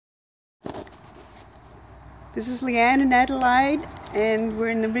This is Leanne in Adelaide, and we're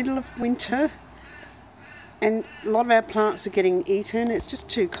in the middle of winter, and a lot of our plants are getting eaten. It's just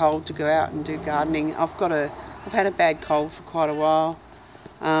too cold to go out and do gardening. I've had a bad cold for quite a while,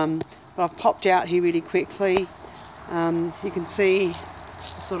 but I've popped out here really quickly. You can see the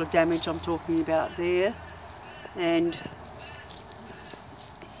sort of damage I'm talking about there, and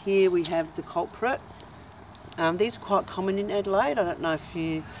here we have the culprit. These are quite common in Adelaide. I don't know if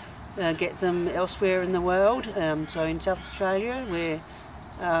you get them elsewhere in the world. So in South Australia, we're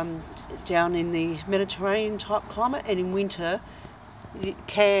down in the Mediterranean type climate, and in winter you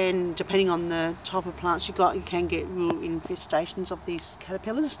can, depending on the type of plants you got, you can get real infestations of these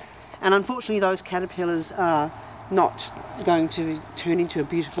caterpillars, and unfortunately those caterpillars are not going to turn into a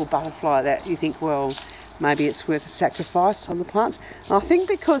beautiful butterfly that you think, well, maybe it's worth a sacrifice on the plants. And I think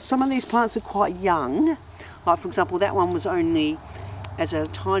because some of these plants are quite young, like for example that one was only as a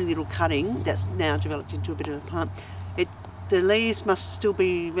tiny little cutting that's now developed into a bit of a plant, the leaves must still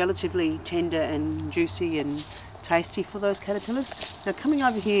be relatively tender and juicy and tasty for those caterpillars. Now coming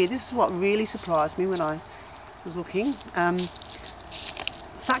over here, this is what really surprised me when I was looking.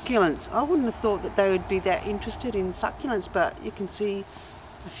 Succulents. I wouldn't have thought that they would be that interested in succulents, but you can see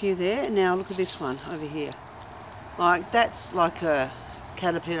a few there. And now look at this one over here. Like, that's like a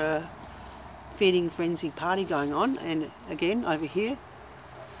caterpillar feeding frenzy party going on. And again over here,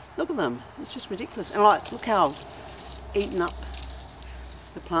 look at them, it's just ridiculous. And like, look how eaten up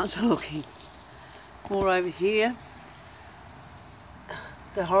the plants are looking. More over here,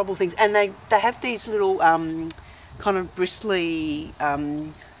 the horrible things. And they have these little kind of bristly,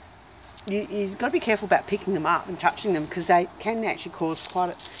 you've got to be careful about picking them up and touching them, because they can actually cause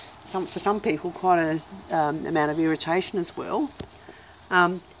for some people quite an amount of irritation as well.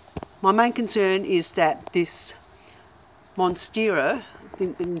 My main concern is that this monstera,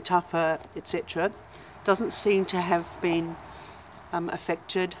 tougher, etc., doesn't seem to have been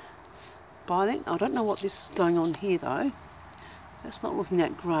affected by that. I don't know what this is going on here though. That's not looking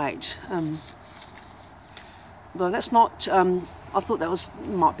that great. Though that's not, I thought that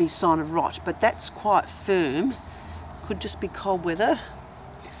might be a sign of rot, but that's quite firm. Could just be cold weather.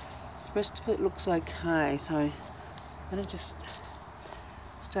 The rest of it looks okay, so I'm going to just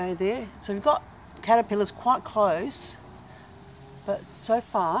stay there. So we've got caterpillars quite close, but so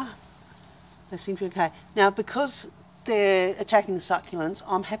far they seem to be okay. Now, because they're attacking the succulents,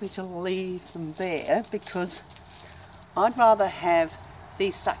 I'm happy to leave them there, because I'd rather have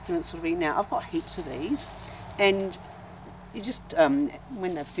these succulents sort of eaten out. I've got heaps of these, and you just,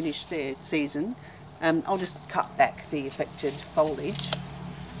 when they've finished their season, I'll just cut back the affected foliage.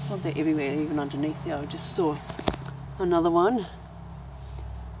 Oh, they're everywhere, even underneath there. I just saw another one.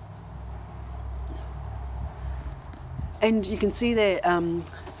 And you can see their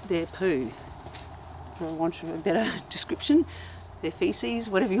poo, for want of a better description, their feces,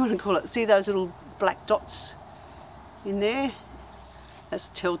 whatever you want to call it. See those little black dots in there? That's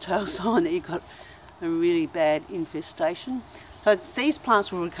a telltale sign that you've got a really bad infestation. So these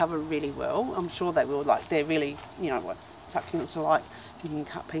plants will recover really well. I'm sure they will. Like, they're really, you know what succulents are like. You can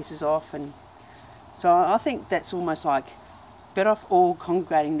cut pieces off, and so I think that's almost like better off all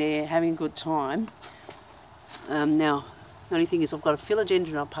congregating there, having a good time. Now, the only thing is I've got a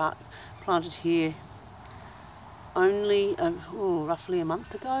philodendron I planted here only roughly a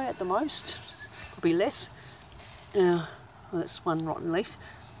month ago at the most, probably less. Well, that's one rotten leaf.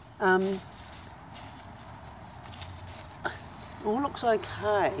 All looks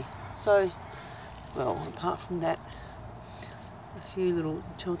okay. So, well, apart from that, a few little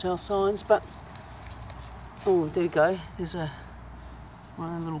telltale signs, but oh, there we go. There's one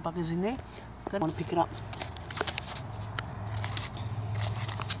of the little buggers in there. I want to pick it up.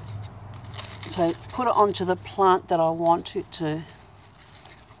 So put it onto the plant that I want it to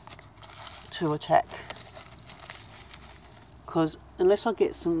attack, because unless I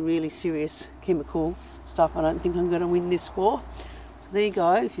get some really serious chemical stuff, I don't think I'm going to win this war. So there you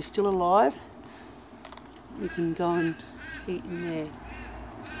go. If you're still alive, you can go and eat in there.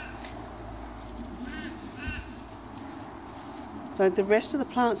 So the rest of the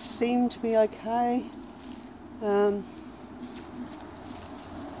plants seem to be okay.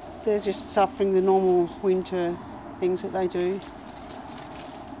 They're just suffering the normal winter things that they do.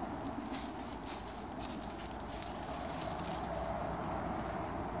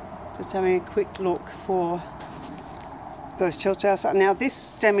 Just having a quick look for those telltale signs. Now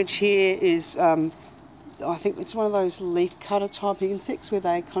this damage here is, I think it's one of those leaf cutter type insects where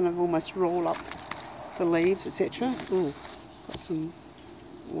they kind of almost roll up the leaves, etc. Ooh, got some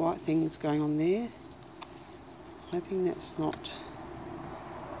white things going on there. Hoping that's not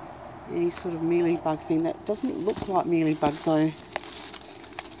any sort of mealy bug thing. That doesn't look like mealy bug though.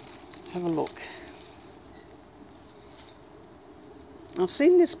 Let's have a look. I've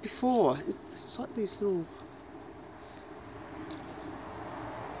seen this before. It's like these little...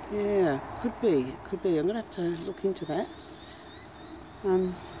 Yeah, could be. It could be. I'm going to have to look into that.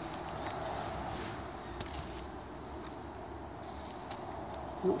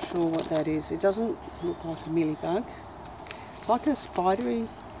 Not sure what that is. It doesn't look like a mealy bug. It's like a spidery,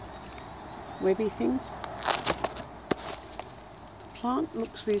 webby thing. The plant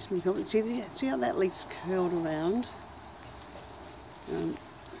looks reasonably common. See how that leaf's curled around?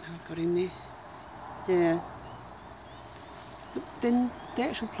 I've got in there. Yeah. But then the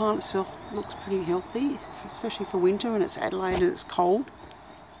actual plant itself looks pretty healthy, especially for winter when it's Adelaide and it's cold.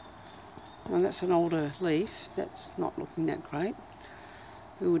 And that's an older leaf. That's not looking that great.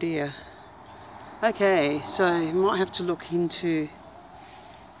 Oh dear. Okay, so I might have to look into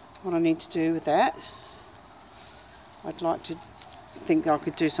what I need to do with that. I'd like to think I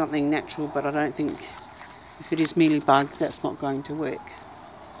could do something natural, but I don't think, if it is mealy bug, that's not going to work.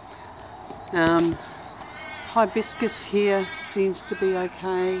 Hibiscus here seems to be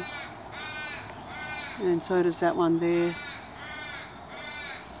okay, and so does that one there.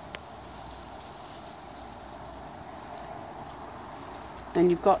 And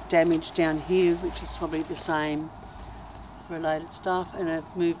you've got damage down here, which is probably the same related stuff. And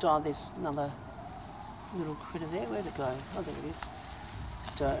I've moved on. There's another little critter there. Where'd it go? Oh, there it is.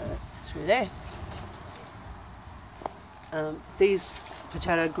 Just through there. These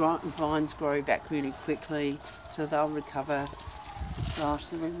potato vines grow back really quickly, so they'll recover. Gosh,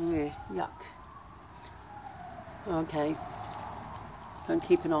 they're everywhere. Yuck. Okay. Don't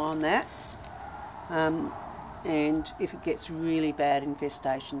keep an eye on that. And if it gets really bad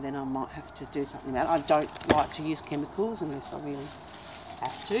infestation, then I might have to do something about it. I don't like to use chemicals unless I really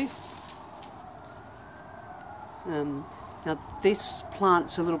have to. Now this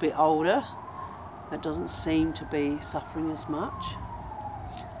plant's a little bit older. It doesn't seem to be suffering as much.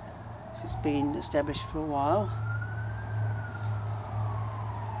 It's been established for a while.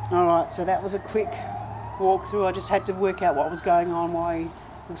 Alright, so that was a quick walkthrough. I just had to work out what was going on, why there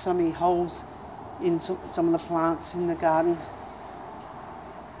were so many holes in some of the plants in the garden.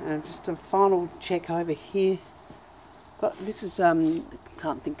 Just a final check over here. This is,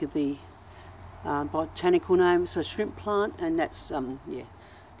 can't think of the botanical name. It's a shrimp plant, and that's yeah,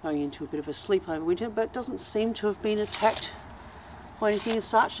 going into a bit of a sleep over winter, but it doesn't seem to have been attacked by anything as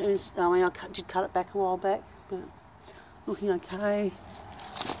such. And I mean, I did cut it back a while back, but looking okay.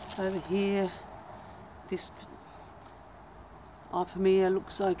 Over here, this Ipomea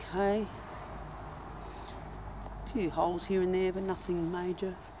looks okay. A few holes here and there, but nothing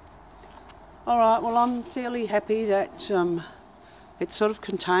major. Alright, well, I'm fairly happy that it's sort of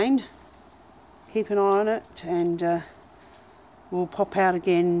contained. Keep an eye on it, and we'll pop out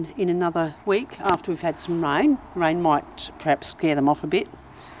again in another week after we've had some rain. Rain might perhaps scare them off a bit,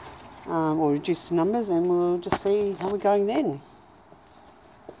 or reduce the numbers, and we'll just see how we're going then.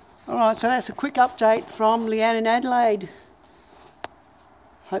 Alright, so that's a quick update from Leanne in Adelaide.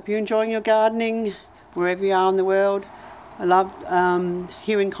 Hope you're enjoying your gardening wherever you are in the world. I love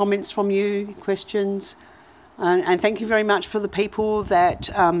hearing comments from you, questions, and thank you very much for the people that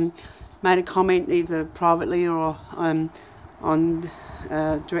made a comment either privately or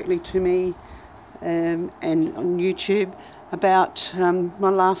directly to me and on YouTube about my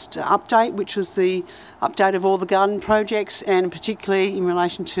last update, which was the update of all the garden projects, and particularly in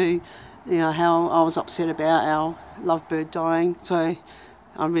relation to how I was upset about our lovebird dying. So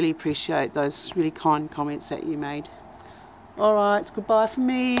I really appreciate those really kind comments that you made. Alright, goodbye from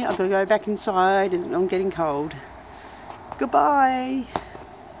me. I've got to go back inside. I'm getting cold. Goodbye.